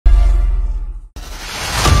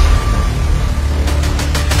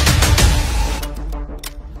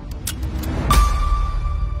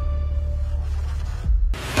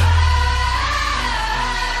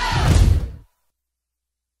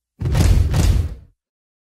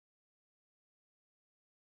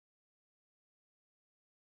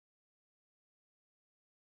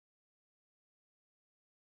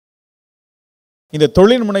இந்த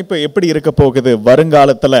தொழில் முனைப்பு எப்படி இருக்க போகுது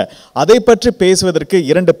வருங்காலத்துல அதை பற்றி பேசுவதற்கு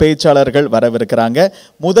இரண்டு பேச்சாளர்கள் வரவிருக்கிறாங்க.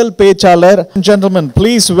 முதல் பேச்சாளர், gentlemen,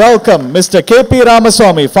 please welcome Mr. KP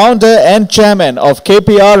Ramasamy, founder and chairman of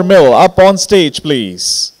KPR Mill, up on stage please.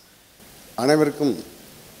 அனைவருக்கும்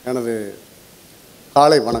எனது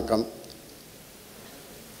காலை வணக்கம்.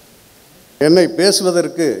 என்னை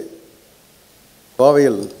பேசுவதற்கு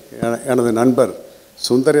கோவையில் எனது நண்பர்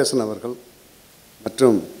சுந்தரேசன் அவர்கள்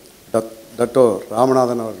மற்றும் டாக்டர்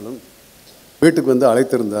ராமநாதன் அவர்களும் வீட்டுக்கு வந்து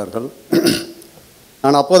அழைத்திருந்தார்கள்.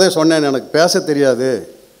 நான் அப்போதே சொன்னேன், எனக்கு பேச தெரியாது,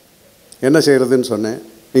 என்ன செய்கிறதுன்னு சொன்னேன்.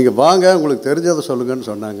 நீங்கள் வாங்க, உங்களுக்கு தெரிஞ்சதை சொல்லுங்கன்னு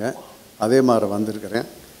சொன்னாங்க. அதே மாதிரி வந்திருக்கிறேன்.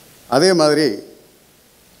 அதே மாதிரி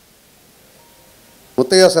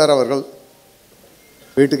முத்தையா சார் அவர்கள்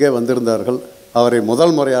வீட்டுக்கே வந்திருந்தார்கள். அவரை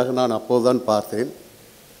முதல் முறையாக நான் அப்போதுதான் பார்த்தேன்.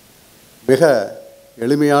 மிக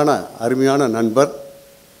எளிமையான அருமையான நண்பர்,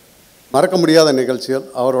 மறக்க முடியாத நிகழ்ச்சிகள்.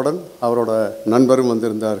 அவரோட நண்பரும்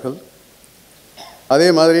வந்திருந்தார்கள். அதே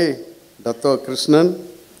மாதிரி டாக்டர் கிருஷ்ணன்,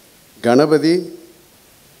 கணபதி,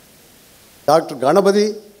 டாக்டர் கணபதி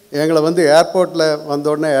எங்களை வந்து ஏர்போர்ட்டில்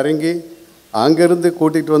வந்தோடனே இறங்கி அங்கேருந்து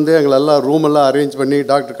கூட்டிகிட்டு வந்து எங்களெல்லாம் ரூமெல்லாம் அரேஞ்ச் பண்ணி,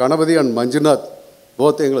 doctor Ganapathi and Manjunath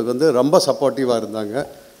both எங்களுக்கு வந்து ரொம்ப சப்போர்ட்டிவாக இருந்தாங்க.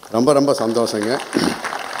 ரொம்ப ரொம்ப சந்தோஷங்க.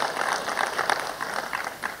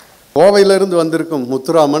 கோவையிலிருந்து வந்திருக்கும்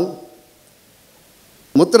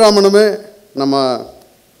முத்துராமனுமே நம்ம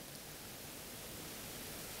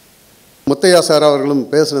முத்தையா சார் அவர்களும்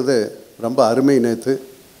பேசுனது ரொம்ப அருமை. நேற்று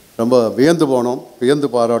ரொம்ப வியந்து போனோம், வியந்து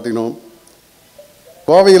பாராட்டினோம்.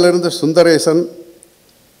 கோவையிலிருந்து சுந்தரேசன்,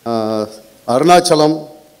 அருணாச்சலம்,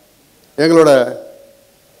 எங்களோட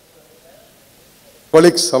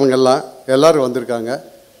கொலீக்ஸ் அவங்கெல்லாம் எல்லோரும் வந்திருக்காங்க.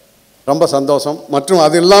 ரொம்ப சந்தோஷம். மற்றும்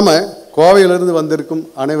அது இல்லாமல் கோவையிலிருந்து வந்திருக்கும்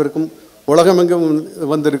அனைவருக்கும், உலகமெங்கும்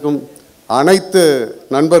வந்திருக்கும் அனைத்து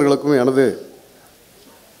நண்பர்களுக்கும் எனது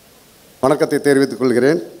வணக்கத்தை தெரிவித்துக்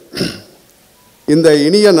கொள்கிறேன். இந்த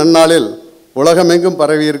இனிய நன்னாளில் உலகமெங்கும்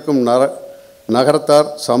பரவியிருக்கும் நகரத்தார்,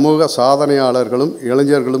 சமூக சாதனையாளர்களும்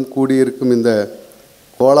இளைஞர்களும் கூடியிருக்கும் இந்த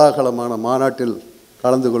கோலாகலமான மாநாட்டில்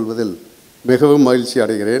கலந்து கொள்வதில் மிகவும் மகிழ்ச்சி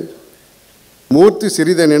அடைகிறேன். மூர்த்தி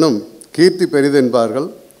சிறிதெனினும் கீர்த்தி பெரிதென்பார்கள்.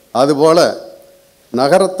 அதுபோல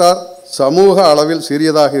நகரத்தார் சமூக அளவில்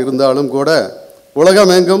சிறியதாக இருந்தாலும் கூட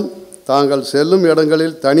உலகமெங்கும் தாங்கள் செல்லும்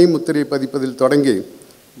இடங்களில் தனி முத்திரை பதிப்பதில் தொடங்கி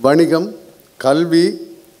வணிகம், கல்வி,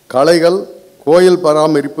 கலைகள், கோயில்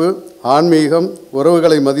பராமரிப்பு, ஆன்மீகம்,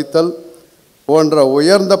 உறவுகளை மதித்தல் போன்ற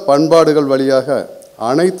உயர்ந்த பண்பாடுகள் வழியாக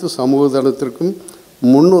அனைத்து சமூகத்திற்கும்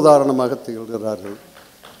முன்னுதாரணமாக திகழ்கிறார்கள்.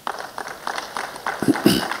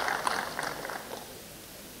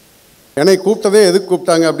 என்னை கூப்பிட்டதே எதுக்கு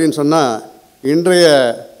கூப்பிட்டாங்க அப்படின்னு சொன்னால், இன்றைய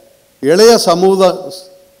இளைய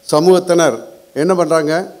சமூகத்தினர் என்ன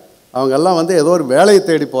பண்ணுறாங்க, அவங்கெல்லாம் வந்து ஏதோ ஒரு வேலையை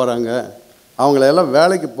தேடி போகிறாங்க, அவங்களெல்லாம்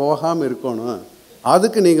வேலைக்கு போகாமல் இருக்கணும்,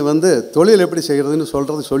 அதுக்கு நீங்கள் வந்து தொழில் எப்படி செய்கிறதுன்னு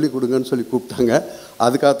சொல்லி கொடுங்கன்னு சொல்லி கூப்பிட்டாங்க.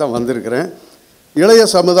 அதுக்காகத்தான் வந்திருக்கிறேன். இளைய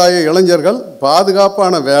சமுதாய இளைஞர்கள்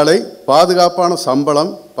பாதுகாப்பான வேலை, பாதுகாப்பான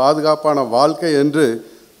சம்பளம், பாதுகாப்பான வாழ்க்கை என்று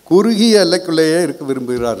குறுகிய எல்லைக்குள்ளேயே இருக்க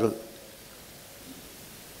விரும்புகிறார்கள்.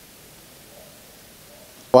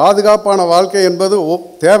 பாதுகாப்பான வாழ்க்கை என்பது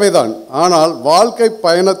தேவைதான். ஆனால் வாழ்க்கை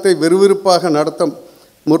பயணத்தை விறுவிறுப்பாக நடத்த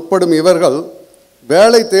முற்படும் இவர்கள்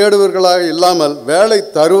வேலை தேடுபவர்களாக இல்லாமல் வேலை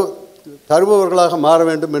தருபவர்களாக மாற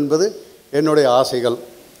வேண்டும் என்பது என்னுடைய ஆசைகள்.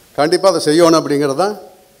 கண்டிப்பாக அதை செய்யணும் அப்படிங்கிறது தான்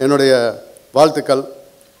என்னுடைய வாழ்த்துக்கள்.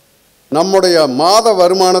 நம்முடைய மாத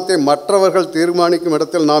வருமானத்தை மற்றவர்கள் தீர்மானிக்கும்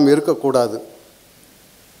இடத்தில் நாம் இருக்கக்கூடாது.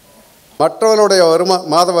 மற்றவர்களுடைய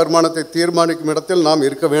மாத வருமானத்தை தீர்மானிக்கும் இடத்தில் நாம்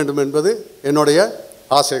இருக்க வேண்டும் என்பது என்னுடைய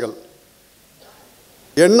ஆசைகள்.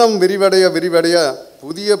 எண்ணம் விரிவடைய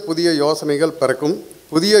புதிய புதிய யோசனைகள் பிறக்கும்.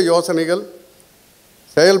 புதிய யோசனைகள்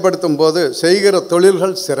செயல்படுத்தும் போது செய்கிற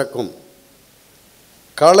தொழில்கள் சிறக்கும்.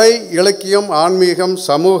 கலை, இலக்கியம், ஆன்மீகம்,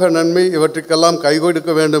 சமூக நன்மை இவற்றுக்கெல்லாம் கை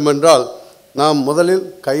கொடுக்க வேண்டும் என்றால் நாம் முதலில்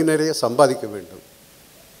கை நிறைய சம்பாதிக்க வேண்டும்.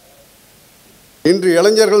 இன்று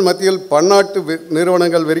இளைஞர்கள் மத்தியில் பன்னாட்டு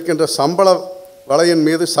நிறுவனங்கள் விரிக்கின்ற சம்பள வலையின்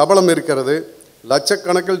மீது சபலம் இருக்கிறது.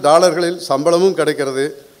 லட்சக்கணக்கில் டாலர்களில் சம்பளமும் கிடைக்கிறது.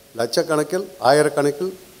 லட்சக்கணக்கில்,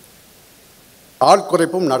 ஆயிரக்கணக்கில்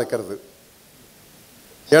ஆட்குறைப்பும் நடக்கிறது.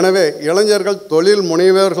 எனவே இளைஞர்கள் தொழில்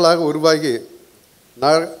முனைவர்களாக உருவாகி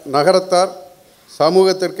நகரத்தார்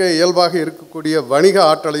சமூகத்திற்கே இயல்பாக இருக்கக்கூடிய வணிக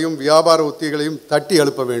ஆற்றலையும் வியாபார உத்திகளையும் தட்டி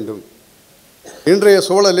எழுப்ப வேண்டும். இன்றைய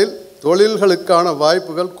சூழலில் தொழில்களுக்கான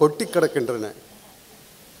வாய்ப்புகள் கொட்டி கிடக்கின்றன.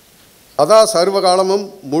 சதா சர்வகாலமும்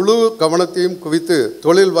முழு கவனத்தையும் குவித்து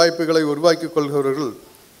தொழில் வாய்ப்புகளை உருவாக்கி கொள்கிறவர்கள்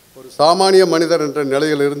ஒரு சாமானிய மனிதர் என்ற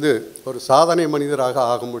நிலையிலிருந்து ஒரு சாதனை மனிதராக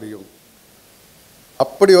ஆக முடியும்.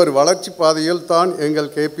 அப்படி ஒரு வளர்ச்சி பாதையில் தான்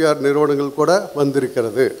எங்கள் கேபிஆர் நிறுவனங்கள் கூட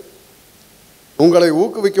வந்திருக்கிறது. உங்களை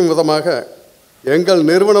ஊக்குவிக்கும் விதமாக எங்கள்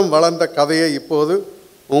நிறுவனம் வளர்ந்த கதையை இப்போது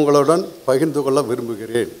உங்களுடன் பகிர்ந்து கொள்ள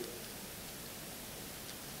விரும்புகிறேன்.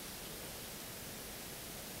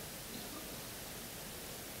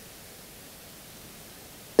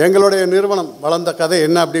 எங்களுடைய நிறுவனம் வளர்ந்த கதை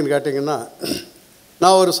என்ன அப்படின்னு கேட்டிங்கன்னா,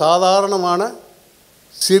 நான் ஒரு சாதாரணமான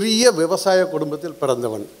சிறிய விவசாய குடும்பத்தில்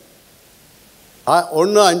பிறந்தவன்.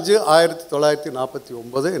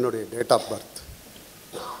 1/5/1949 என்னுடைய டேட் ஆஃப் பர்த்.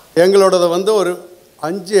 எங்களோடது வந்து ஒரு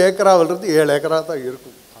 5 ஏக்கராவிலிருந்து 7 ஏக்கரா தான்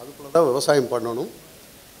இருக்கும். அதுக்குள்ளே தான் விவசாயம் பண்ணணும்.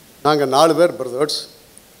 நாங்கள் 4 பேர் பிரதர்ஸ்.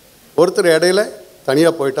 ஒருத்தர் இடையில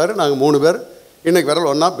தனியாக போயிட்டார். நாங்கள் 3 பேர் இன்றைக்கி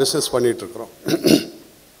விரல் ஒன்றா பிஸ்னஸ் பண்ணிகிட்ருக்குறோம்.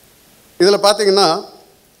 இதில் பார்த்திங்கன்னா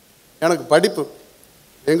எனக்கு படிப்பு,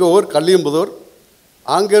 எங்கள் ஊர் கல்லியம்புதூர்.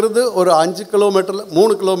 அங்கேருந்து ஒரு 5 கிலோமீட்டரில்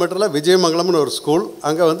 3 கிலோமீட்டரில் விஜயமங்கலம்னு ஒரு ஸ்கூல்.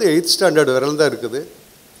 அங்கே வந்து 8th ஸ்டாண்டர்ட் வரையில் தான் இருக்குது.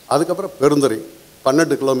 அதுக்கப்புறம் பெருந்துறை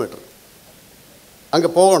 12 கிலோமீட்டர் அங்கே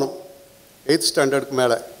போகணும். 8th ஸ்டாண்டர்டுக்கு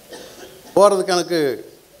மேலே போகிறதுக்கு எனக்கு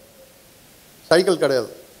சைக்கிள் கிடையாது,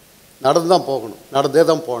 நடந்து தான் போகணும். நடந்தே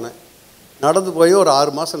தான் போனேன். நடந்து போய் ஒரு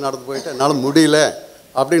 6 மாதம் நடந்து போயிட்டு என்னால் முடியல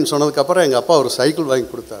அப்படின்னு சொன்னதுக்கப்புறம் எங்கள் அப்பா ஒரு சைக்கிள் வாங்கி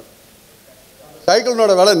கொடுத்தாரு.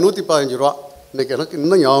 சைக்கிளினோட விலை 115 ரூபா. இன்றைக்கி எனக்கு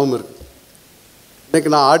இன்னும் ஞாபகம் இருக்குது. இன்றைக்கி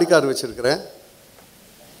நான் ஆடி கார் வச்சுருக்கிறேன்,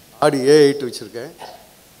 ஆடி A8 வச்சுருக்கேன்,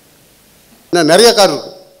 இன்னும் நிறைய கார்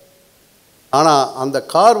இருக்குது. ஆனால் அந்த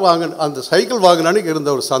கார் அந்த சைக்கிள் வாங்கினானுக்கு இருந்த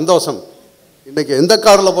ஒரு சந்தோஷம் இன்றைக்கி எந்த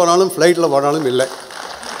காரில் போனாலும் ஃப்ளைட்டில் போனாலும் இல்லை.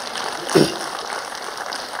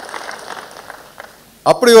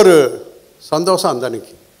 அப்படி ஒரு சந்தோஷம் அந்த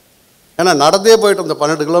அன்னைக்கு. ஏன்னா நடந்தே போயிட்டு அந்த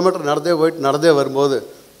 12 கிலோமீட்டர் நடந்தே போயிட்டு நடந்தே வரும்போது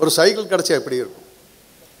ஒரு சைக்கிள் கிடச்சா எப்படி இருக்கும்,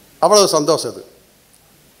 அவ்வளோ சந்தோஷம் அது.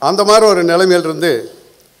 அந்த மாதிரி ஒரு நிலைமையிலிருந்து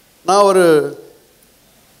நான் ஒரு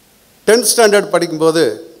 10th ஸ்டாண்டர்ட் படிக்கும்போது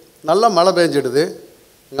நல்லா மழை பெஞ்சிடுது.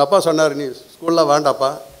 எங்கள் அப்பா சொன்னார், நீ ஸ்கூலில் வேண்டாப்பா,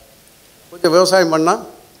 கொஞ்சம் விவசாயம் பண்ணால்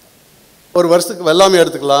ஒரு வருஷத்துக்கு வெள்ளாமை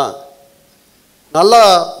எடுத்துக்கலாம். நல்லா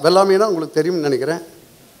வெள்ளாமைனா உங்களுக்கு தெரியும்னு நினைக்கிறேன்,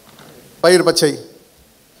 பயிர் பச்சை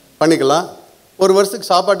பண்ணிக்கலாம். ஒரு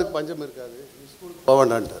வருஷத்துக்கு சாப்பாட்டுக்கு பஞ்சம் இருக்காது, ஸ்கூலுக்கு போக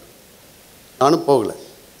வேண்டான்ட்டார். நானும் போகலை.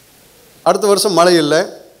 அடுத்த வருஷம் மழை இல்லை.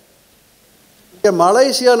 இங்கே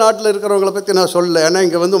மலேசியா நாட்டில் இருக்கிறவங்களை பற்றி நான் சொல்லலை, ஏன்னா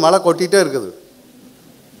இங்கே வந்து மழை கொட்டிகிட்டே இருக்குது.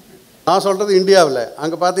 நான் சொல்கிறது இந்தியாவில்.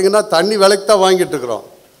 அங்கே பார்த்தீங்கன்னா தண்ணி விலைக்கு தான் வாங்கிட்டு இருக்கிறோம்.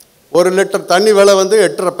 1 லிட்டர் தண்ணி விலை வந்து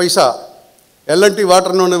 8.5 பைசா. எல்என்டி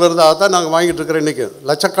வாட்டர்னு ஒன்று வருது, அதான் நாங்கள் வாங்கிட்டு இருக்கிறோம். இன்றைக்கி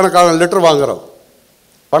லட்சக்கணக்கான லிட்டர் வாங்குகிறோம்.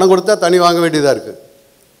 பணம் கொடுத்தா தண்ணி வாங்க வேண்டியதாக இருக்குது.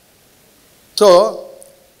 ஸோ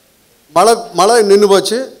மழை நின்று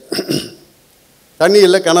போச்சு, தண்ணி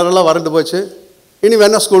இல்லை, கிணறெல்லாம் வறண்டு போச்சு. இனி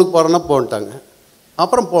வேணால் ஸ்கூலுக்கு போகிறேன்னா போன்ட்டாங்க.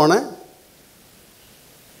 அப்புறம் போனேன்,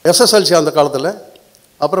 எஸ்எஸ்எல்சி அந்த காலத்தில்,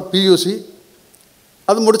 அப்புறம் பியூசி.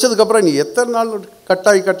 அது முடித்ததுக்கப்புறம் நீ எத்தனை நாள்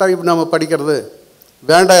கட்டாயி நம்ம படிக்கிறது,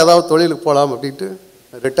 வேண்டாம் ஏதாவது தொழிலுக்கு போகலாம் அப்படின்ட்டு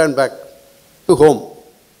ரிட்டர்ன் பேக் டு ஹோம்.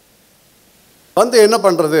 வந்து என்ன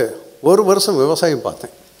பண்ணுறது, 1 வருஷம் விவசாயம்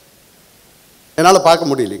பார்த்தேன். என்னால்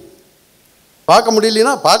பார்க்க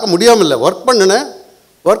முடியலன்னா பார்க்க முடியாமல் இல்லை, ஒர்க் பண்ணினேன்.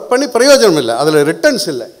 ஒர்க் பண்ணி பிரயோஜனம் இல்லை, அதில் ரிட்டர்ன்ஸ்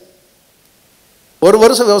இல்லை. 1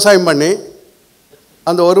 வருஷம் விவசாயம் பண்ணி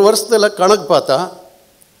அந்த 1 வருஷத்தில் கணக்கு பார்த்தா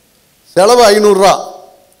செலவு 500 ரூபா,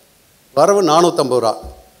 வரவு 450 ரூபா.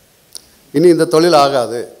 இனி இந்த தொழில்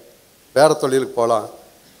ஆகாது, வேறு தொழிலுக்கு போகலாம்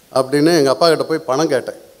அப்படின்னு எங்கள் அப்பா கிட்ட போய் பணம்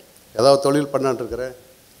கேட்டேன். ஏதாவது தொழில் பண்ணான்ட்ருக்கிறேன்,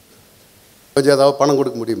 கொஞ்சம் ஏதாவது பணம்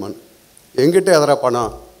கொடுக்க முடியுமான்னு. எங்கிட்ட எதரா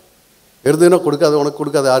பணம் இருந்துன்னா கொடுக்காது, உனக்கு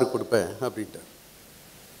கொடுக்காது, யாருக்கு கொடுப்பேன் அப்படின்ட்டு.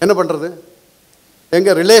 என்ன பண்ணுறது,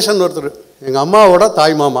 எங்கள் ரிலேஷன் ஒருத்தர், எங்கள் அம்மாவோட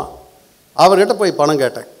தாய் மாமா, அவர்கிட்ட போய் பணம்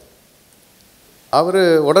கேட்டேன். அவர்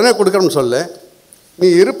உடனே கொடுக்குறேன்னு சொல்ல, நீ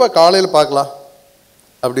இருப்ப காலையில் பார்க்கலாம்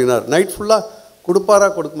அப்படின்னார். நைட் ஃபுல்லாக கொடுப்பாரா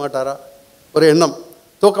கொடுக்க மாட்டாரா ஒரு எண்ணம்,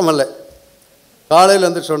 தூக்கம் இல்லை. காலையில்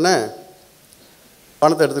வந்து சொன்னேன்,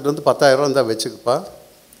 பணத்தை எடுத்துகிட்டு வந்து 10,000 ரூபா இருந்தால் வச்சுக்கப்பா,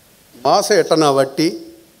 மாதம் 8 வட்டி,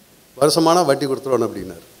 வருஷமான வட்டி கொடுத்துருவேன்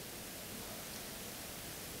அப்படின்னார்.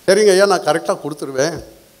 சரிங்க ஐயா, நான் கரெக்டாக கொடுத்துருவேன்,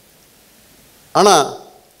 ஆனால்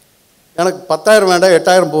எனக்கு 10,000 வேண்டாம்,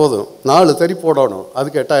 8,000 போதும், 4 தறி போடணும்,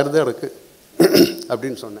 அதுக்கு 8,000 தான் எனக்கு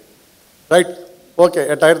அப்படின்னு சொன்னேன். ரைட், ஓகே,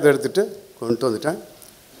 8,000 எடுத்துகிட்டு கொண்டு வந்துட்டேன்.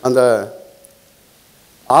 அந்த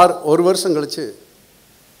 1 வருஷம் கழித்து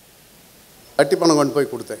வட்டி பணம் கொண்டு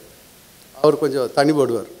போய் கொடுத்தேன். அவர் கொஞ்சம் தண்ணி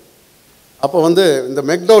போடுவார். அப்போ வந்து இந்த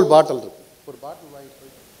மெக்டவுல் பாட்டில் இருக்குது, ஒரு பாட்டில் வாங்கி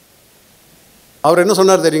போய் அவர் என்ன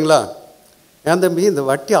சொன்னார் தெரியுங்களா, ஏன் தம்பி இந்த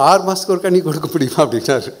வட்டி 6 மாதத்துக்கு ஒருக்கா நீ கொடுக்க முடியுமா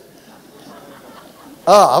அப்படின்னாரு.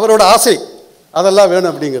 அவரோட ஆசை அதெல்லாம்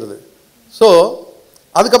வேணும் அப்படிங்கிறது. ஸோ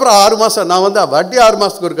அதுக்கப்புறம் 6 மாதம் நான் வந்து வட்டி 6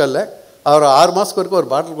 மாதத்துக்கு ஒருக்கா இல்லை, அவர் 6 மாதத்துக்கு ஒருக்கா ஒரு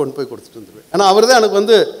பாட்டில் கொண்டு போய் கொடுத்துட்டு வந்துடுவேன். ஏன்னா அவர் தான் எனக்கு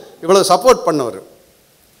வந்து இவ்வளோ சப்போர்ட் பண்ணவர்.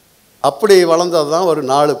 அப்படி வளர்ந்தது தான் ஒரு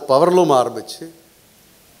 4 பவர்லூம் ஆரம்பித்து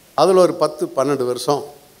அதில் ஒரு 10-12 வருஷம்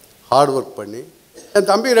ஹார்ட் ஒர்க் பண்ணி என்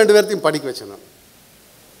தம்பி 2 பேர்த்தையும் படிக்க வச்சேன். நான்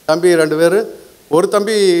தம்பி 2 பேர் ஒரு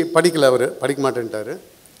தம்பி படிக்கலை, அவர் படிக்க மாட்டேன்ட்டார்.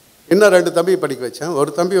 இன்னும் 2 தம்பி படிக்க வச்சேன். ஒரு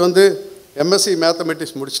தம்பி வந்து எம்எஸ்சி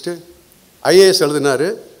மேத்தமெட்டிக்ஸ் முடிச்சுட்டு ஐஏஎஸ் எழுதினார்.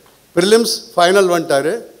 ப்ரிலிம்ஸ் ஃபைனல்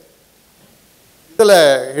வந்துட்டார். இதில்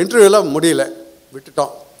இன்டர்வியூவில் முடியல,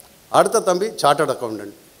 விட்டுட்டோம். அடுத்த தம்பி சார்ட்டர்ட்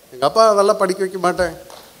அக்கௌண்டன்ட். எங்கள் அப்பா அதெல்லாம் படிக்க வைக்க மாட்டேன்,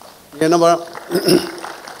 என்னப்பா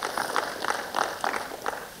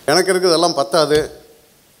எனக்கு இருக்கிறதெல்லாம் பத்தாது,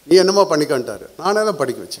 நீ என்னமோ பண்ணிக்கன்ட்டார். நானே தான்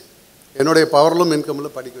படிக்க வச்சேன். என்னுடைய பவர்லும்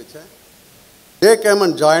இன்கமில் படிக்க வச்சேன். They came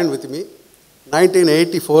and join with me.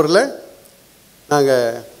 1984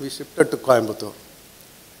 நாங்கள் வி ஷிஃப்டட் டு கோயம்புத்தூர்.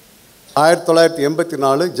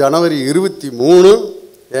 1984 ஜனவரி 23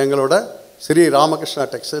 எங்களோட ஸ்ரீ ராமகிருஷ்ணா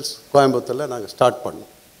டெக்ஸ்டைல்ஸ் கோயம்புத்தூரில் நாங்கள் ஸ்டார்ட்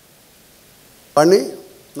பண்ணி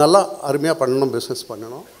நல்லா அருமையாக பண்ணணும், பிஸ்னஸ்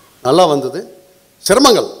பண்ணணும். நல்லா வந்தது.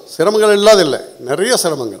 சிரமங்கள் இல்லாதில்லை, நிறைய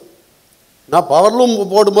சிரமங்கள். நான் பவர்லூம்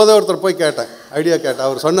போடும்போதே ஒருத்தர் போய் கேட்டேன், ஐடியா கேட்டேன்.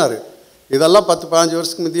 அவர் சொன்னார், இதெல்லாம் 10-15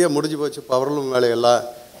 வருஷத்துக்கு முந்தையே முடிஞ்சு போச்சு பவர்லூம் வேலையெல்லாம்,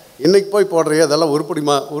 இன்றைக்கி போய் போடுறிய அதெல்லாம்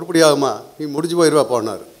உருப்படியாகுமா, நீ முடிஞ்சு போயிடுவா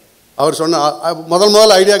போனார். அவர்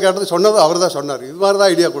முதல் ஐடியா கேட்டது சொன்னது அவர் தான் சொன்னார். இது மாதிரி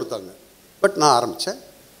தான் ஐடியா கொடுத்தாங்க. பட் நான் ஆரம்பித்தேன்,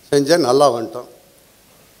 செஞ்சேன், நல்லா வந்துட்டோம்.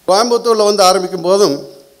 கோயம்புத்தூரில் வந்து ஆரம்பிக்கும் போதும்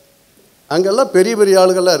அங்கெல்லாம் பெரிய பெரிய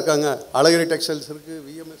ஆளுகள்லாம் இருக்காங்க. அழகிரி டெக்ஸ்டைல்ஸ் இருக்குது,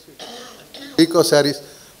 விஎம்எஸ், வீகோ சாரீஸ்.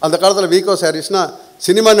 அந்த காலத்தில் வீகோ சாரீஸ்னால்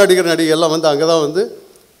சினிமா நடிகெல்லாம் வந்து அங்கே தான் வந்து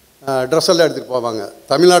ட்ரெஸ் எல்லாம் எடுத்துகிட்டு போவாங்க,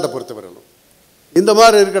 தமிழ்நாட்டை பொறுத்தவரையிலும். இந்த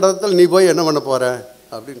மாதிரி இருக்கிற இடத்துல நீ போய் என்ன பண்ண போகிற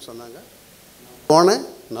அப்படின்னு சொன்னாங்க. போனேன்,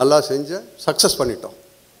 நல்லா செஞ்சேன், சக்ஸஸ் பண்ணிட்டோம்.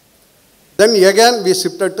 தென் எகேன் வி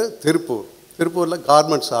ஷிஃப்டட் டு திருப்பூரில்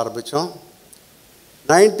கார்மெண்ட்ஸ் ஆரம்பித்தோம்.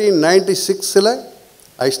 1996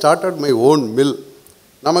 I started my own mill.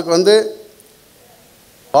 நமக்கு வந்து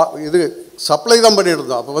இது சப்ளை தான் பண்ணிட்டு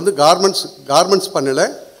இருந்தோம். அப்போ வந்து கார்மெண்ட்ஸ் பண்ணல,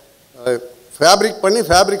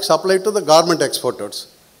 fabric supply to the garment exporters.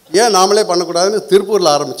 ஏன் நாமளே பண்ணக்கூடாதுன்னு திருப்பூரில்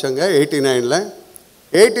ஆரம்பித்தோங்க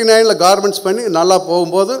 89 கார்மெண்ட்ஸ் பண்ணி நல்லா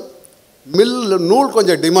போகும்போது நூல்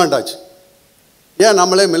கொஞ்சம் டிமாண்ட் ஆச்சு. ஏன்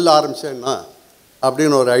நம்மளே மில் ஆரம்பித்தேன்னா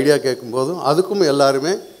அப்படின்னு ஒரு ஐடியா கேட்கும்போதும் அதுக்கும்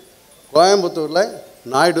எல்லாருமே கோயம்புத்தூரில்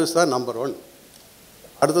நாயுடுஸ் தான் நம்பர் 1,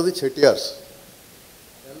 அடுத்தது செட்டியார்ஸ்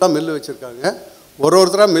எல்லாம் மில்லு வச்சுருக்காங்க.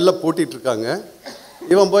 ஒருத்தராக மில்லை பூட்டிகிட்ருக்காங்க.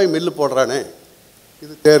 இவன் போய் மில்லு போடுறானே,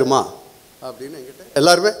 இது தேருமா அப்படின்னு என்கிட்ட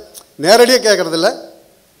எல்லாருமே நேரடியாக கேட்குறதில்ல,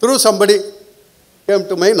 through somebody came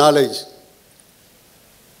to my knowledge.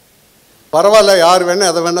 பரவாயில்ல, யார்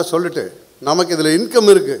வேணால் எதை வேணால் சொல்லிட்டு நமக்கு இதில்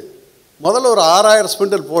இன்கம் இருக்குது, முதல்ல ஒரு 6000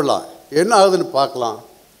 ஸ்பிண்டில் போடலாம், என்ன ஆகுதுன்னு பார்க்கலாம்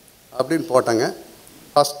அப்படின்னு போட்டாங்க.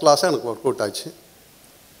 ஃபஸ்ட் கிளாஸாக எனக்கு ஒர்க் அவுட் ஆச்சு.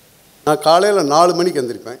 நான் காலையில் 4 மணிக்கு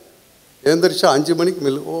எந்திரிச்சா 5 மணிக்கு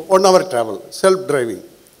mill, 1 hour travel, self driving.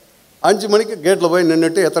 5 மணிக்கு கேட்டில் போய்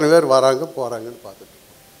நின்றுட்டு எத்தனை பேர் வராங்க போகிறாங்கன்னு பார்த்துட்டு.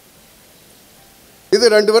 இது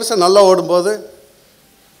 2 வருஷம் நல்லா ஓடும்போது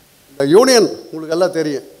இந்த யூனியன், உங்களுக்கு எல்லாம்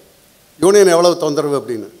தெரியும் யூனியன் எவ்வளவு தொந்தரவு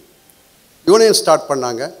அப்படின்னு. யூனியன் ஸ்டார்ட்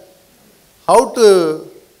பண்ணாங்க. How to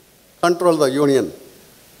control the union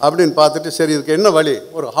அப்படின்னு பார்த்துட்டு, சரி இதுக்கு என்ன வழி,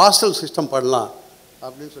 ஒரு ஹாஸ்டல் சிஸ்டம் பண்ணலாம்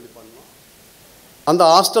அப்படின்னு சொல்லி பண்ணோம். அந்த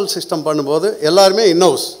ஹாஸ்டல் சிஸ்டம் பண்ணும்போது எல்லாருமே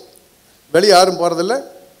இன்ஹவுஸ், வெளியே யாரும் போகிறதில்ல,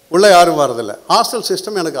 உள்ளே யாரும் வரதில்லை. ஹாஸ்டல்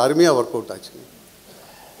சிஸ்டம் எனக்கு அருமையாக ஒர்க் அவுட் ஆச்சு.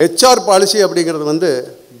 ஹெச்ஆர் பாலிசி அப்படிங்கிறது வந்து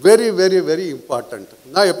வெரி வெரி வெரி இம்பார்ட்டண்ட்.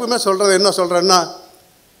 நான் எப்பவுமே சொல்கிறது என்ன சொல்கிறேன்னா,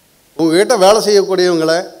 உங்கள்கிட்ட வேலை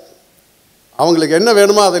செய்யக்கூடியவங்களை அவங்களுக்கு என்ன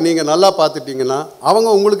வேணுமோ அதை நீங்கள் நல்லா பார்த்துட்டிங்கன்னா அவங்க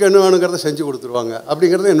உங்களுக்கு என்ன வேணுங்கிறத செஞ்சு கொடுத்துருவாங்க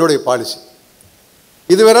அப்படிங்கிறது என்னுடைய பாலிசி.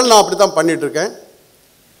 இதுவரை நான் அப்படி தான் பண்ணிகிட்ருக்கேன்.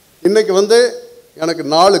 இன்றைக்கி வந்து எனக்கு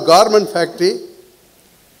 4 கார்மெண்ட் ஃபேக்ட்ரி,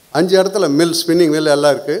 5 இடத்துல மில், ஸ்பின்னிங் மில்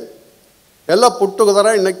எல்லாம் இருக்குது. எல்லாம்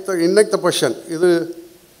புட்டுக்குதராக இன்னைக்கு பொசிஷன். இது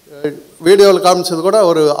வீடியோவில் காமிச்சது கூட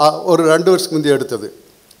ஒரு 2 வருஷத்துக்கு முந்தைய எடுத்தது.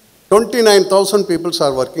 29,000 peoples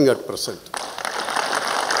are working at present.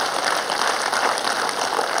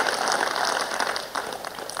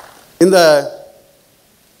 இந்த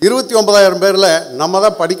 29,000 பேரில் நம்ம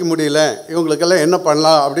தான் படிக்க முடியல, இவங்களுக்கெல்லாம் என்ன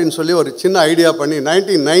பண்ணலாம் அப்படின்னு சொல்லி ஒரு சின்ன ஐடியா பண்ணி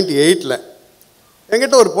 1998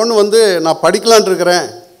 என்கிட்ட ஒரு பொண்ணு வந்து நான் படிக்கலான் இருக்கிறேன்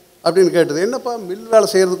அப்படின்னு கேட்டது. என்னப்பா மில் வேலை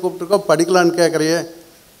செய்கிறது கூப்பிட்டுருக்கோம், படிக்கலான்னு கேட்குறியே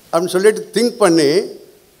அப்படின்னு சொல்லிட்டு திங்க் பண்ணி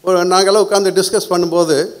நாங்கள்லாம் உட்காந்து டிஸ்கஸ்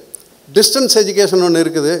பண்ணும்போது, டிஸ்டன்ஸ் எஜுகேஷன் ஒன்று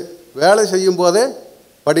இருக்குது, வேலை செய்யும் போதே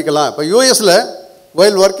படிக்கலாம். இப்போ யூஎஸில்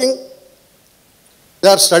while working they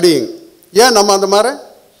are studying. ஏன் நம்ம அந்த மாதிரி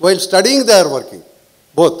while studying they are working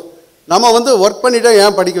both. நம்ம வந்து ஒர்க் பண்ணிவிட்டே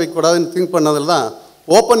ஏன் படிக்க வைக்கக்கூடாதுன்னு திங்க் பண்ணதில் தான்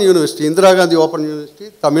open university, Indira Gandhi open university,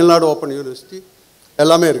 Tamil Nadu open university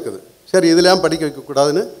எல்லாமே இருக்குது. சரி, இதில் ஏன் படிக்க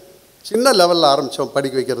வைக்கக்கூடாதுன்னு சின்ன லெவலில் ஆரம்பித்தோம்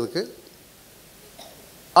படிக்க வைக்கிறதுக்கு.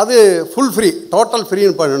 அது ஃபுல் ஃப்ரீ, டோட்டல்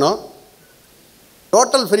ஃப்ரீன்னு பண்ணணும்.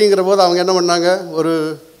 டோட்டல் ஃப்ரீங்கிற போது அவங்க என்ன பண்ணாங்க, ஒரு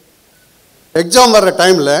எக்ஸாம் வர்ற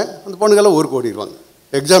டைமில் அந்த பொண்ணுங்கெல்லாம் ஊருக்கு ஓடிடுவாங்க,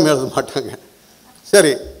 எக்ஸாம் எழுத மாட்டாங்க.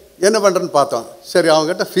 சரி என்ன பண்ணுறேன்னு பார்த்தோம். சரி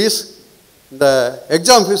அவங்ககிட்ட ஃபீஸ் இந்த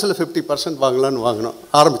எக்ஸாம் ஃபீஸில் 50% வாங்கலான்னு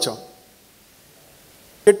ஆரம்பித்தோம்.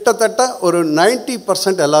 கிட்டத்தட்ட ஒரு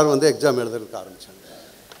 90% எல்லோரும் வந்து எக்ஸாம் எழுதுறதுக்கு ஆரம்பித்தாங்க.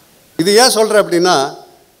 இது ஏன் சொல்கிறேன் அப்படின்னா,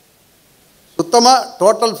 சுத்தமாக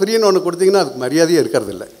டோட்டல் ஃப்ரீன்னு ஒன்று கொடுத்தீங்கன்னா அதுக்கு மரியாதையே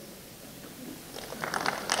இருக்கிறது இல்லை.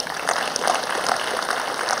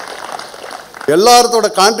 எல்லாத்தோட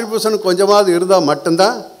கான்ட்ரிபியூஷன் கொஞ்சமாவது இருந்தால்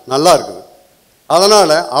மட்டும்தான் நல்லா இருக்குது.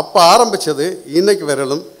 அதனால் அப்போ ஆரம்பித்தது இன்னைக்கு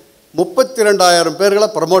வரையிலும் 32,000 பேர்களை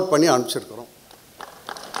ப்ரமோட் பண்ணி அனுப்பிச்சிருக்கிறோம்.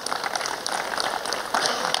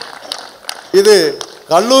 இது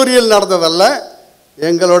கல்லூரியில் நடந்ததல்ல,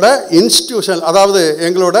 எங்களோட இன்ஸ்டிடியூஷன், அதாவது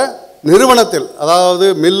எங்களோட நிறுவனத்தில், அதாவது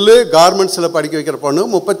மில்லு கார்மெண்ட்ஸில் படிக்க வைக்கிற பொண்ணு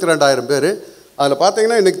 32,000 பேர். அதில்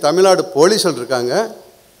பார்த்தீங்கன்னா இன்றைக்கி தமிழ்நாடு போலீஸில் இருக்காங்க,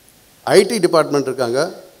 ஐடி டிபார்ட்மெண்ட் இருக்காங்க,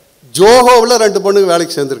 ஜோஹோவில் 2 பொண்ணுங்க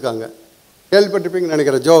வேலைக்கு சேர்ந்துருக்காங்க. கேள்விப்பட்டிருப்பீங்கன்னு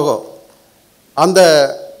நினைக்கிறேன். ஜோஹோ அந்த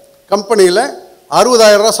கம்பெனியில்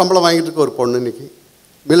 60,000 ரூபா சம்பளம் வாங்கிட்டு இருக்க ஒரு பொண்ணு இன்றைக்கி,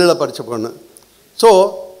 மில்லில் படித்த பொண்ணு. ஸோ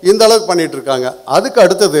இந்த அளவுக்கு பண்ணிகிட்ருக்காங்க. அதுக்கு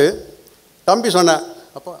அடுத்தது தம்பி சொன்னேன்,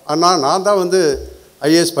 அப்போ அண்ணா நான் தான் வந்து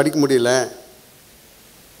ஐஏஎஸ் படிக்க முடியல,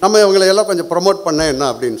 நம்ம இவங்களையெல்லாம் கொஞ்சம் ப்ரமோட் பண்ண என்ன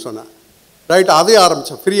அப்படின்னு சொன்னேன். ரைட், அதையும்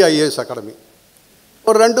ஆரம்பித்தோம், ஃப்ரீ ஐஏஎஸ் அகாடமி.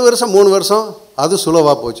 ஒரு 2 வருஷம் 3 வருஷம் அது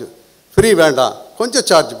சுலவாக போச்சு. ஃப்ரீ வேண்டாம், கொஞ்சம்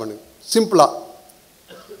சார்ஜ் பண்ணுங்க சிம்பிளாக.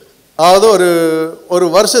 அதாவது ஒரு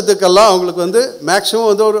வருஷத்துக்கெல்லாம் அவங்களுக்கு வந்து மேக்ஸிமம்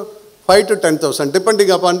வந்து ஒரு 5,000 to 10,000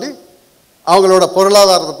 டிபெண்டிங் அப்பான் அவங்களோட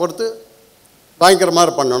பொருளாதாரத்தை பொறுத்து வாங்கிக்கிற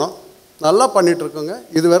மாதிரி பண்ணணும். நல்லா பண்ணிகிட்ருக்கோங்க.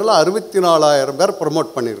 இதுவரையில் 64,000 பேர் ப்ரமோட்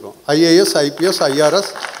பண்ணியிருக்கோம். IAS, IPS,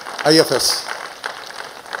 IRS, IFS.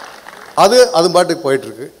 அது பாட்டுக்கு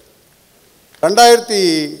போயிட்டுருக்கு.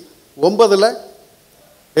 2009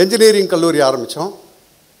 என்ஜினியரிங் கல்லூரி ஆரம்பித்தோம்.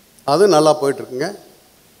 அது நல்லா போயிட்டுருக்குங்க.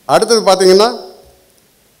 அடுத்தது பார்த்திங்கன்னா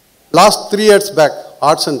last 3 years back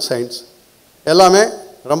arts and science எல்லாமே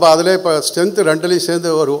ரொம்ப அதிலே இப்போ ஸ்ட்ரென்த்து 2லேயும் சேர்ந்து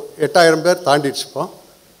ஒரு 8,000 பேர் தாண்டிடுச்சுப்போம்.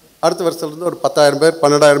 அடுத்த வருஷத்துலேருந்து ஒரு 10,000 பேர்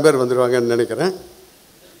 12,000 பேர் வந்துடுவாங்கன்னு நினைக்கிறேன்.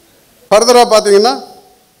 ஃபர்தராக பார்த்தீங்கன்னா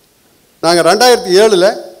நாங்கள்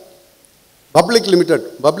 2007 பப்ளிக் லிமிடெட்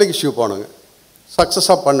பப்ளிக் இஷ்யூ போனோங்க,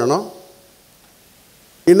 சக்ஸஸாக பண்ணணும்.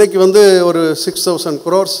 இன்றைக்கி வந்து ஒரு 6,000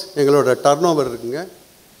 crores எங்களோட டர்ன் ஓவர் இருக்குங்க.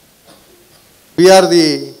 We are the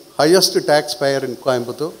highest taxpayer in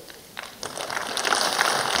Coimbatore.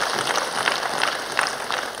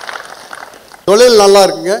 தொழில் நல்லா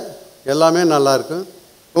இருக்குங்க, எல்லாமே நல்லா இருக்கு,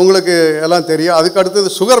 உங்களுக்கு எல்லாம் தெரியும். அதுக்கு அடுத்தது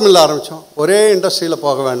சுகர் மில் ஆரம்பித்தோம். ஒரே இண்டஸ்ட்ரியில்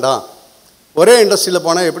போக வேண்டாம், ஒரே இண்டஸ்ட்ரியில்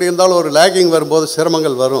போனால் எப்படி இருந்தாலும் ஒரு லேகிங் வரும்போது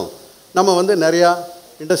சிரமங்கள் வரும், நம்ம வந்து நிறையா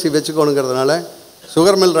இண்டஸ்ட்ரி வச்சுக்கணுங்கிறதுனால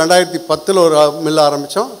சுகர் மில் 2010 ஒரு மில்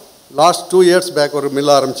ஆரம்பித்தோம். லாஸ்ட் 2 years பேக் ஒரு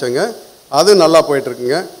மில் ஆரம்பித்தோங்க. அது நல்லா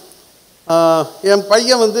போயிட்டுருக்குங்க. என்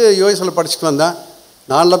பையன் வந்து யூஎஸில் படிச்சுட்டு வந்தான்.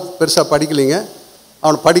 நான்லாம் பெருசாக படிக்கலைங்க,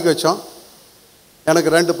 அவனை படிக்க வச்சோம். எனக்கு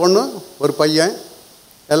 2 பொண்ணு ஒரு பையன்,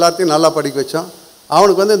 எல்லாத்தையும் நல்லா படிக்க வச்சோம்.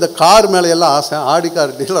 அவனுக்கு வந்து இந்த கார் மேலே எல்லாம் ஆசை. ஆடி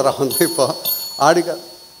கார் டீலராக வந்து இப்போ ஆடி கார்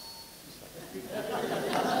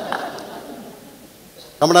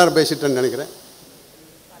ரொம்ப நேரம் பேசிட்டேன்னு நினைக்கிறேன்.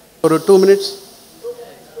 ஒரு 2 minutes.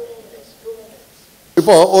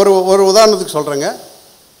 இப்போது ஒரு உதாரணத்துக்கு சொல்கிறேங்க.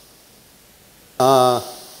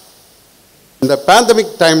 இந்த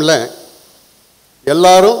பேண்டமிக் டைமில்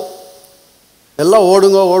எல்லாம்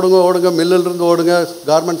ஓடுங்க, மில்லிலிருந்து ஓடுங்க,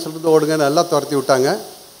 கார்மெண்ட்ஸ்லேருந்து ஓடுங்கன்னு எல்லாம் துரத்தி விட்டாங்க.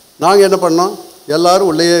 நாங்கள் என்ன பண்ணோம், எல்லோரும்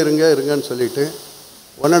உள்ளேயே இருங்கன்னு சொல்லிவிட்டு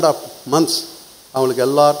 1.5 months அவங்களுக்கு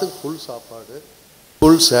எல்லாத்துக்கும் ஃபுல் சாப்பாடு,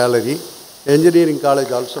 full salary, engineering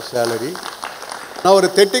college also salary. நான் ஒரு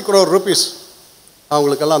 30 crore rupees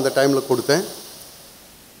அவங்களுக்கெல்லாம் அந்த டைமில் கொடுத்தேன்.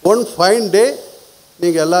 ஒன் ஃபைன் டே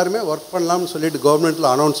நீங்கள் எல்லாருமே ஒர்க் பண்ணலாம்னு சொல்லிட்டு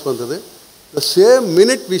கவர்மெண்ட்டில் அனௌன்ஸ் வந்தது. The same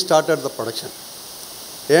minute we started the production.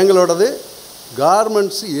 எங்களோடது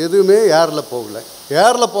garments எதுவுமே ஏரில் போகலை.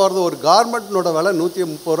 ஏரில் போகிறது ஒரு கார்மெண்ட்னோட விலை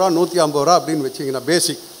 130 ரூபா 150 ரூபா அப்படின்னு வச்சிங்கன்னா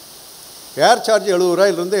பேசிக். ஏர் சார்ஜ் 70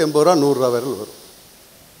 ரூபாயிலிருந்து 80 ரூபா 100 ரூபா வரையில் வரும்.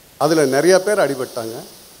 அதில் நிறையா பேர் அடிபட்டாங்க.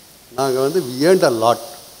 நாங்கள் வந்து வி ஏர்ன்ட் அ லாட்.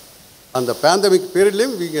 அந்த பேண்டமிக்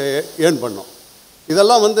பீரியட்லேயும் ஏர்ன் பண்ணோம்.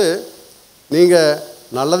 இதெல்லாம் வந்து நீங்கள்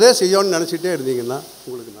நல்லதே செய்யணும்னு நினச்சிட்டே இருந்தீங்கன்னா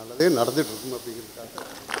உங்களுக்கு நல்லதே நடந்துகிட்டு இருக்கும் அப்படிங்கிறதுக்காக.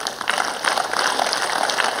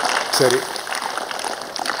 சரி,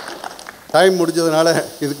 டைம் முடிஞ்சதுனால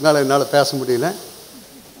இதுக்கு மேலே என்னால் பேச முடியல.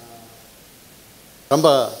 ரொம்ப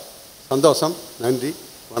சந்தோஷம், நன்றி,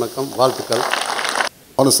 வணக்கம், வாழ்த்துக்கள்.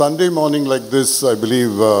 On a Sunday morning like this, I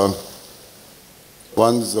believe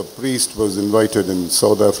once a priest was invited in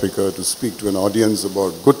South Africa to speak to an audience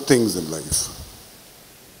about good things in life.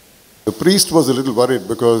 The priest was a little worried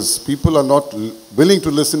because people are not willing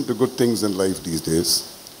to listen to good things in life these days.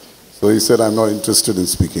 So he said, I'm not interested in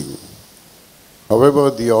speaking. However,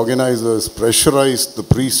 the organizers pressurized the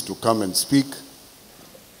priest to come and speak.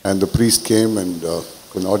 And the priest came and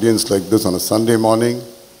an audience like this on a Sunday morning.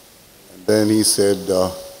 And Then he said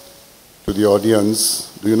to the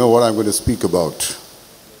audience, do you know what I'm going to speak about?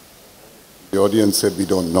 The audience said, we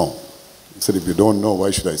don't know. He said, if you don't know,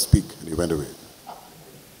 why should I speak? And he went away.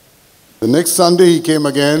 The next Sunday he came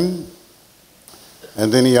again,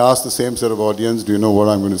 and then he asked the same set of audience, do you know what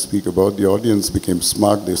I'm going to speak about? The audience became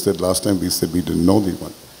smart. They said, last time we said we didn't know the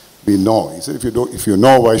one. We know. He said, if you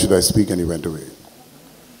know, why should I speak? And he went away.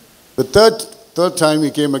 The third time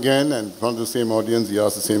he came again, and in front of the same audience, he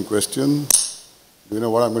asked the same question. Do you know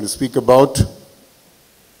what I'm going to speak about?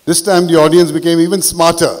 This time the audience became even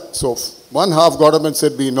smarter. So one half got up and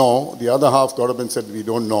said, we know. The other half got up and said, we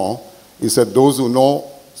don't know. He said, those who know,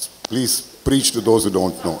 please preach to those who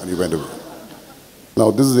don't know. And he went away. Now,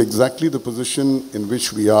 this is exactly the position in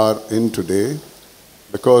which we are in today,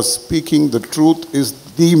 because speaking the truth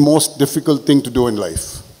is the most difficult thing to do in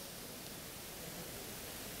life.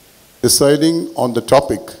 Deciding on the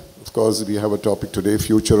topic, of course, we have a topic today,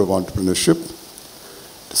 future of entrepreneurship.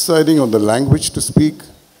 Deciding on the language to speak,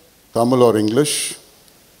 Tamil or English,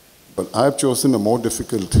 but I have chosen a more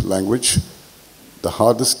difficult language, the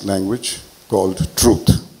hardest language, called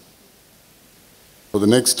truth. For the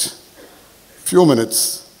next few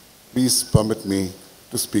minutes, please permit me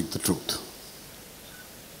to speak the truth.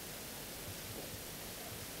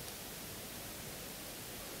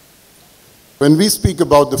 When we speak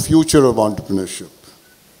about the future of entrepreneurship,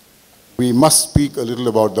 we must speak a little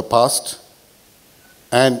about the past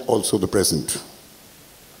and also the present.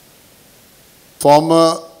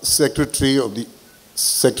 Former Secretary of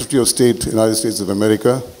State, United States of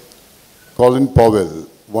America, Colin Powell,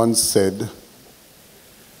 once said,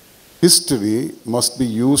 history must be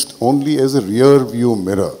used only as a rear-view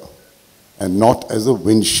mirror and not as a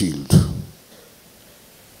windshield.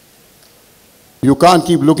 You can't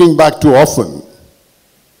keep looking back too often.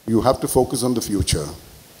 You have to focus on the future.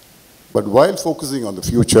 But while focusing on the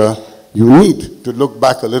future, you need to look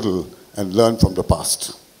back a little and learn from the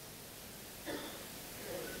past.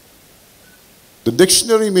 The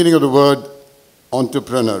dictionary meaning of the word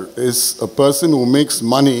entrepreneur is a person who makes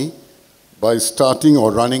money by starting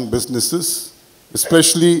or running businesses,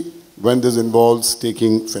 especially when this involves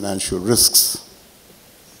taking financial risks.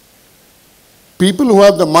 People who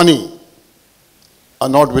have the money are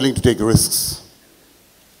not willing to take risks.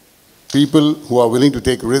 People who are willing to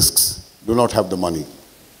take risks do not have the money.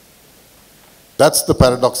 That's the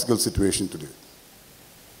paradoxical situation today.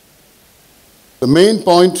 The main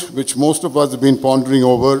point which most of us have been pondering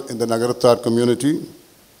over in the Nagarattar community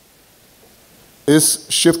is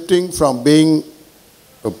shifting from being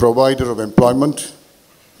a provider of employment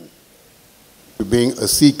to being a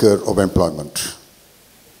seeker of employment.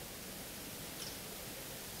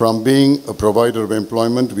 From being a provider of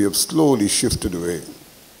employment, we have slowly shifted away.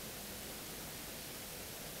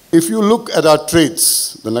 If you look at our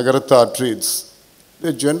trades, the Nagarattar trades,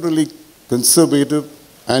 they're generally conservative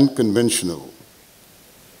and conventional.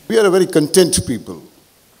 We are a very content people,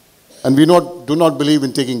 and we do not believe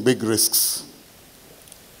in taking big risks.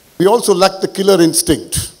 We also lack the killer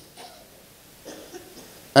instinct,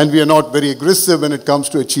 and we are not very aggressive when it comes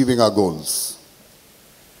to achieving our goals.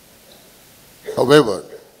 However,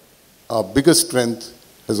 our biggest strength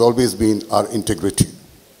has always been our integrity.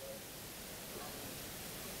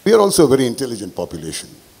 We are also a very intelligent population.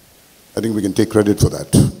 I think we can take credit for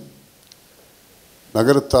that.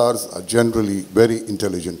 Nagarattars are generally very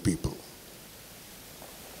intelligent people.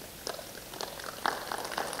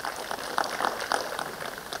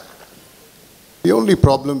 The only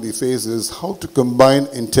problem we face is how to combine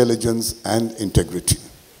intelligence and integrity.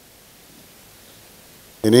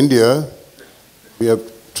 In India, we have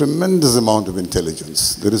tremendous amount of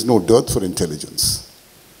intelligence. There is no dearth for intelligence.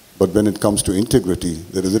 But when it comes to integrity,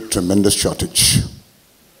 there is a tremendous shortage.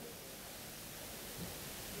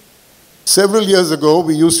 Several years ago,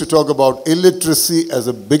 we used to talk about illiteracy as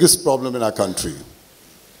the biggest problem in our country.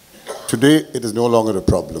 Today, it is no longer a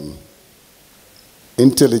problem.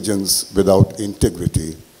 Intelligence without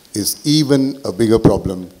integrity is even a bigger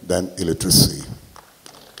problem than illiteracy.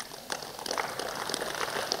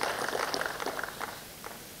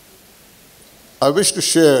 I wish to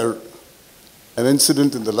share an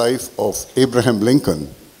incident in the life of Abraham Lincoln,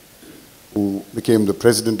 who became the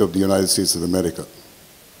President of the United States of America.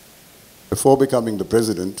 Before becoming the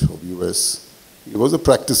President of the US, he was a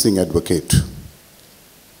practicing advocate.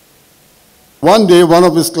 One day, one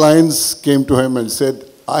of his clients came to him and said,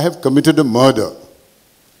 I have committed a murder,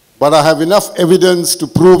 but I have enough evidence to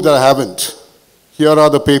prove that I haven't. Here are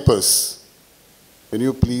the papers. Can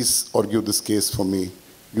you please argue this case for me?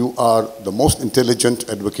 You are the most intelligent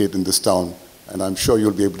advocate in this town, and I'm sure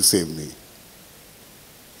you'll be able to save me.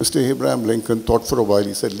 Mr. Abraham Lincoln thought for a while.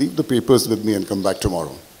 He said, leave the papers with me and come back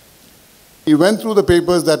tomorrow. He went through the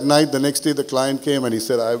papers that night. The next day the client came and he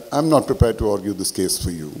said, I'm not prepared to argue this case for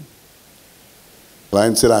you. The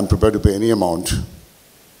client said, I'm prepared to pay any amount.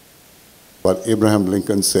 But Abraham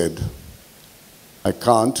Lincoln said, I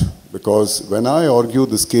can't, because when I argue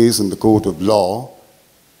this case in the court of law,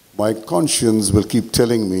 my conscience will keep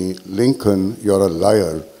telling me, Lincoln, you're a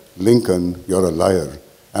liar. Lincoln, you're a liar.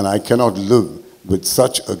 And I cannot live with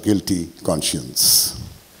such a guilty conscience.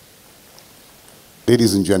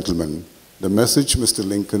 Ladies and gentlemen, the message Mr.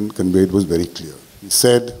 Lincoln conveyed was very clear. He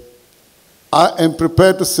said, I am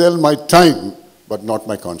prepared to sell my time, but not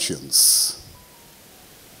my conscience.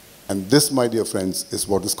 And this, my dear friends, is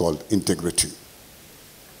what is called integrity.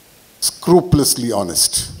 Scrupulously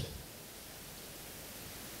honest.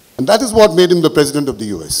 And that is what made him the President of the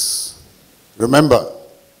US. Remember,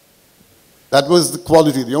 that was the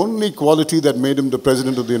quality. The only quality that made him the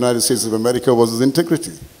President of the United States of America was his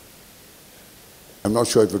integrity. I'm not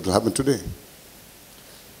sure if it will happen today.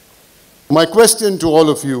 My question to all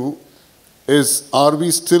of you is, are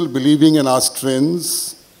we still believing in our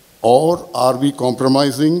strengths, or are we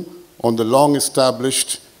compromising on the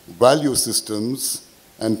long-established value systems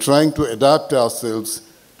and trying to adapt ourselves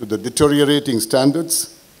to the deteriorating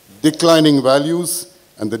standards, declining values,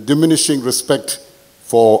 and the diminishing respect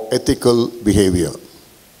for ethical behavior?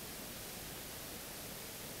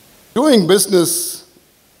 Doing business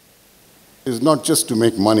is not just to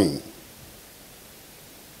make money.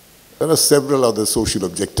 There are several other social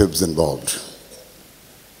objectives involved.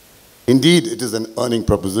 Indeed, it is an earning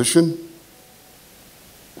proposition.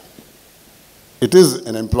 It is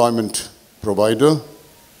an employment provider.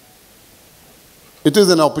 It is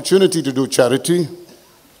an opportunity to do charity.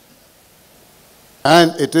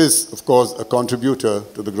 And it is, of course, a contributor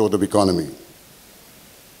to the growth of economy.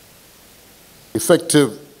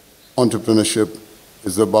 Effective entrepreneurship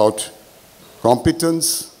is about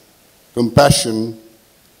competence, compassion,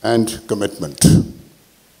 and commitment.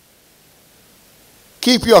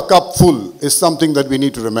 Keep your cup full is something that we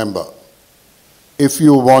need to remember. If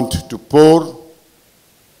you want to pour,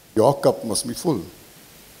 your cup must be full.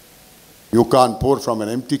 You can't pour from an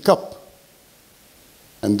empty cup.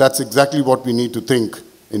 And that's exactly what we need to think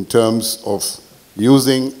in terms of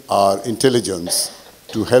using our intelligence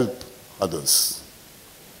to help others.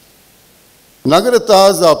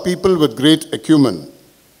 Nagaratas are people with great acumen,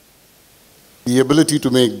 the ability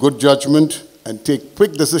to make good judgment and take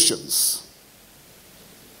quick decisions.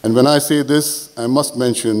 And when I say this, I must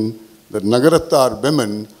mention that Nagaratar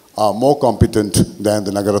women are more competent than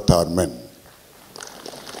the Nagaratar men.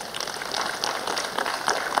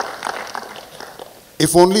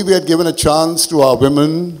 If only we had given a chance to our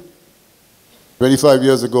women 25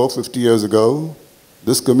 years ago, 50 years ago,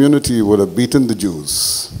 this community would have beaten the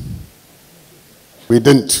Jews. We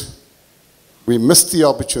didn't. We missed the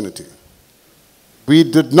opportunity. We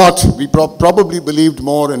did not. We probably believed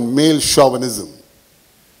more in male chauvinism.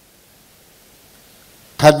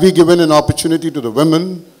 Had we given an opportunity to the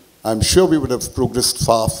women, I'm sure we would have progressed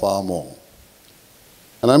far, far more.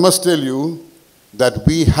 And I must tell you that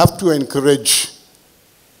we have to encourage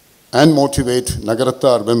and motivate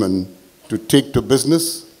Nagaratar women to take to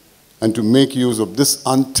business and to make use of this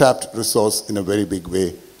untapped resource in a very big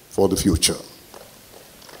way for the future.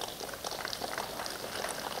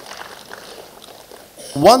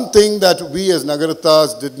 One thing that we as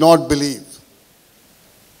Nagaratars did not believe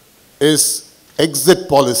is exit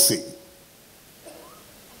policy.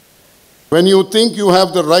 When you think you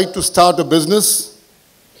have the right to start a business,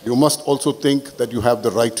 you must also think that you have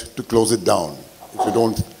the right to close it down if you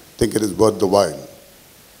don't think it is worth the while.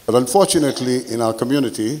 But unfortunately, in our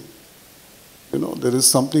community, there is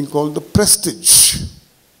something called the prestige.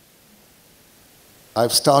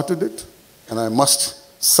 I've started it, and I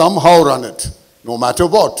must somehow run it, no matter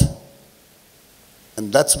what.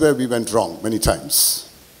 And that's where we went wrong many times.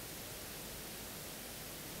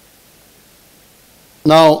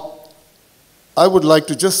 Now, I would like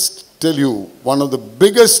to just tell you one of the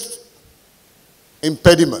biggest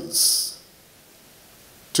impediments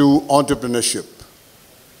to entrepreneurship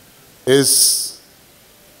is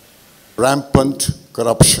rampant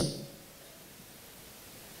corruption.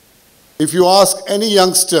 If you ask any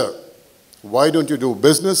youngster, why don't you do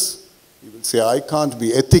business? He will say, I can't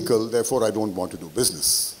be ethical, therefore I don't want to do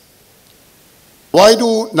business. Why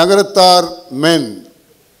do Nagaratar men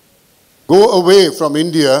go away from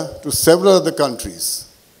India to several other countries?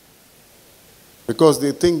 Because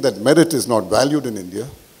they think that merit is not valued in India.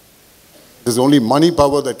 There's only money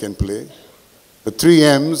power that can play. The 3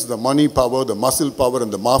 M's, the money power, the muscle power,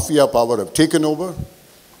 and the mafia power have taken over.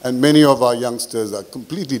 and many of our youngsters are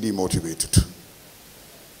completely demotivated.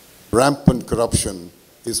 Rampant corruption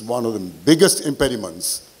is one of the biggest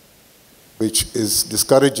impediments which is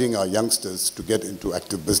discouraging our youngsters to get into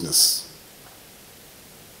active business.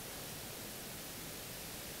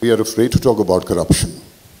 We are afraid to talk about corruption.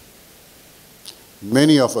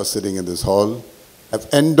 Many of us sitting in this hall have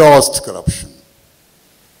endorsed corruption.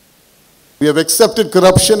 We have accepted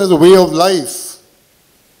corruption as a way of life.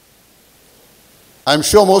 I'm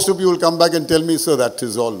sure most of you will come back and tell me, sir, that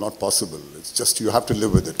is all not possible. It's just you have to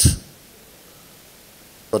live with it.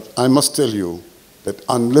 But I must tell you that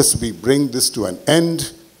unless we bring this to an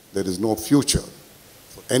end, there is no future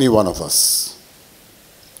for any one of us.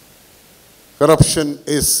 Corruption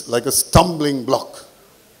is like a stumbling block.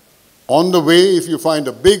 On the way, if you find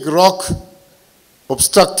a big rock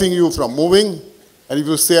obstructing you from moving, and if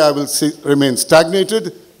you say, I will remain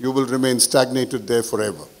stagnated, you will remain stagnated there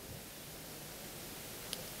forever.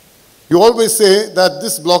 You always say that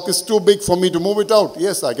this block is too big for me to move it out.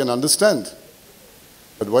 Yes, I can understand.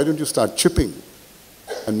 But why don't you start chipping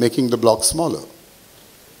and making the block smaller?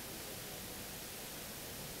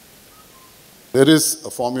 There is a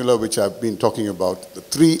formula which I've been talking about, the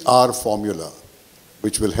 3R formula,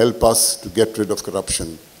 which will help us to get rid of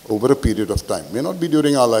corruption over a period of time. May not be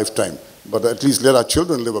during our lifetime, but at least let our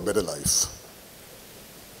children live a better life.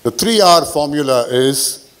 The 3R formula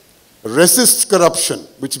is resist corruption,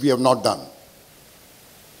 which we have not done.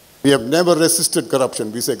 We have never resisted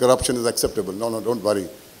corruption. We say corruption is acceptable. No, don't worry.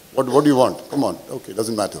 What do you want? Come on. Okay,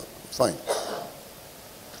 doesn't matter. Fine.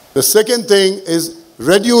 The second thing is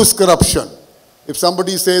reduce corruption. If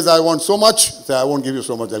somebody says, I want so much, say, I won't give you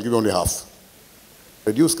so much, I'll give you only half.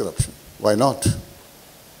 Reduce corruption. Why not? A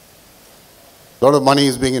lot of money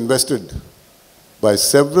is being invested by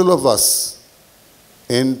several of us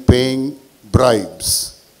in paying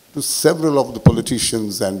bribes to several of the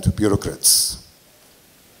politicians and bureaucrats.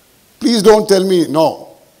 Please don't tell me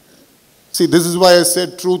no. See, this is why I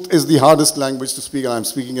said truth is the hardest language to speak, and I'm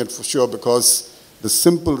speaking it for sure because the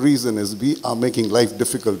simple reason is we are making life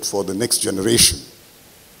difficult for the next generation.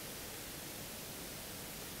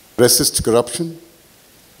 Resist corruption,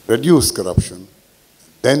 reduce corruption,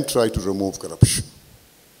 then try to remove corruption.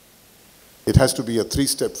 It has to be a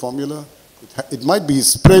 3-step formula. It might be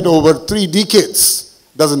spread over 3 decades,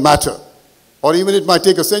 doesn't matter. Or even it might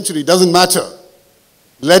take a century, doesn't matter.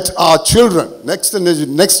 Let our children,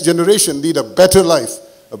 next generation, lead a better life,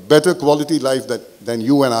 a better quality life than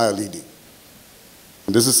you and I are leading.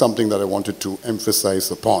 And this is something that I wanted to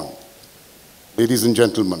emphasize upon. Ladies and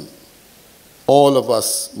gentlemen, all of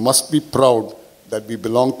us must be proud that we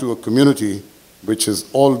belong to a community which has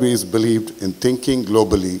always believed in thinking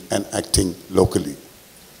globally and acting locally.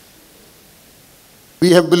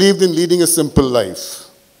 We have believed in leading a simple life.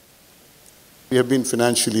 We have been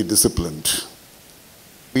financially disciplined.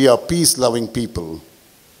 We are peace-loving people,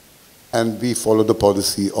 and we follow the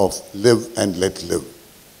policy of live and let live.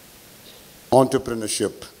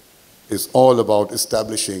 Entrepreneurship is all about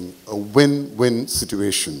establishing a win-win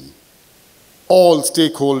situation. All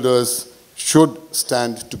stakeholders should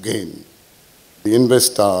stand to gain. The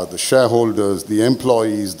investor, the shareholders, the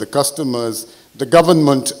employees, the customers, the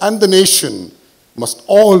government, and the nation must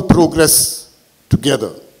all progress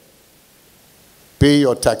together. Pay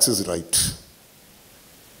your taxes right.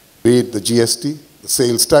 Be it the GST, the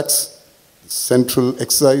sales tax, the central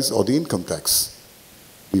excise, or the income tax.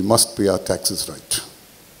 We must pay our taxes right.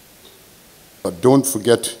 But don't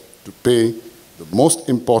forget to pay the most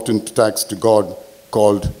important tax to God,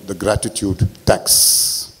 called the gratitude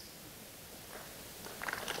tax.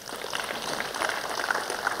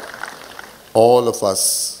 All of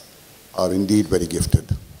us are indeed very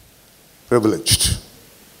gifted, privileged.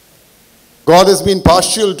 God has been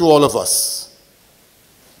partial to all of us.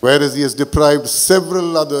 Whereas He has deprived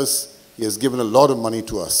several others, He has given a lot of money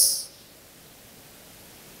to us.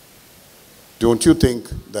 Don't you think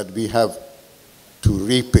that we have to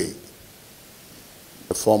repay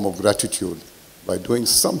the form of gratitude by doing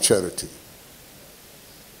some charity?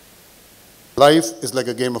 Life is like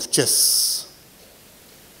a game of chess.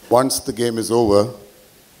 Once the game is over,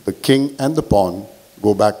 the king and the pawn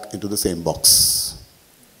go back into the same box.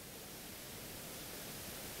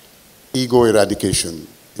 Ego eradication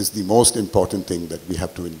is the most important thing that we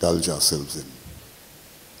have to indulge ourselves in.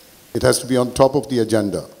 It has to be on top of the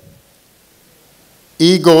agenda.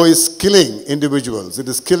 Ego is killing individuals. It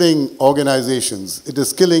is killing organizations. It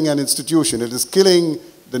is killing an institution. It is killing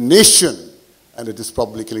the nation. And it is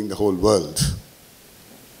probably killing the whole world.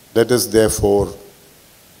 Let us therefore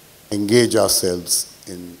engage ourselves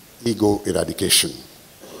in ego eradication.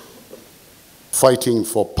 Fighting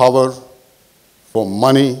for power, for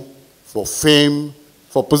money, for fame,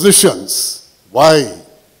 for positions. Why?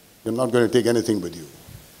 You're not going to take anything with you.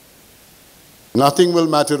 Nothing will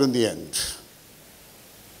matter in the end.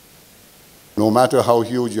 No matter how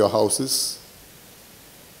huge your house is,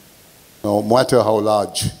 no matter how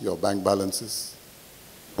large your bank balance is,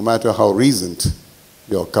 no matter how recent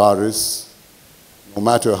your car is, no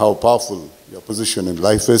matter how powerful your position in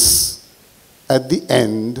life is, at the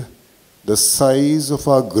end, the size of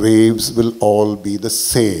our graves will all be the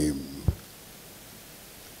same.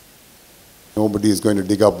 Nobody is going to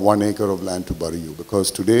dig up 1 acre of land to bury you,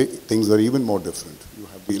 because today things are even more different. You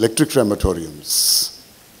have the electric crematoriums.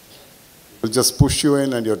 They'll just push you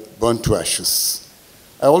in and you're burnt to ashes.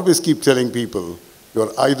 I always keep telling people,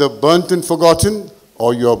 you're either burnt and forgotten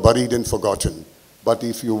or you're buried and forgotten. But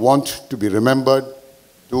if you want to be remembered,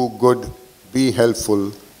 do good, be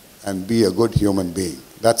helpful, and be a good human being.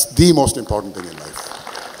 That's the most important thing in life.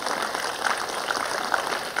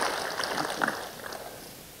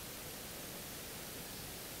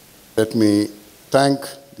 Let me thank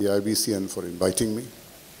the IBCN for inviting me,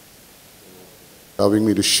 allowing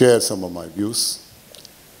me to share some of my views.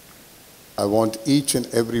 I want each and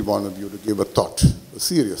every one of you to give a thought, a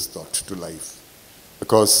serious thought to life,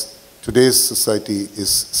 because today's society is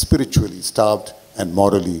spiritually starved and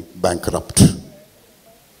morally bankrupt.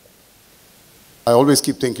 I always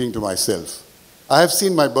keep thinking to myself, I have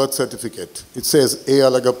seen my birth certificate. It says A.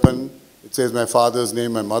 Alagappan, it says my father's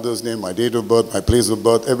name, my mother's name, my date of birth, my place of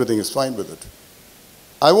birth, everything is fine with it.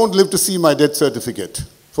 I won't live to see my death certificate.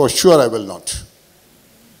 For sure I will not.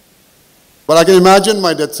 But I can imagine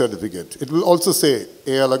my death certificate. It will also say A.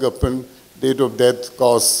 Alagappan, date of death,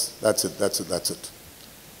 cause, that's it.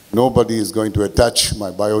 Nobody is going to attach my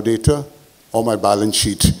biodata or my balance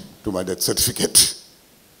sheet to my death certificate,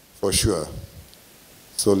 for sure.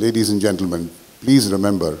 So ladies and gentlemen, please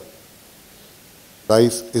remember,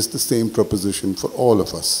 life is the same proposition for all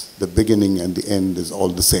of us. The beginning and the end is all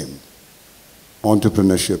the same.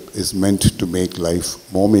 Entrepreneurship is meant to make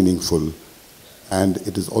life more meaningful, and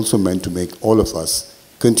it is also meant to make all of us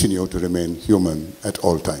continue to remain human at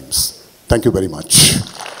all times. Thank you very much.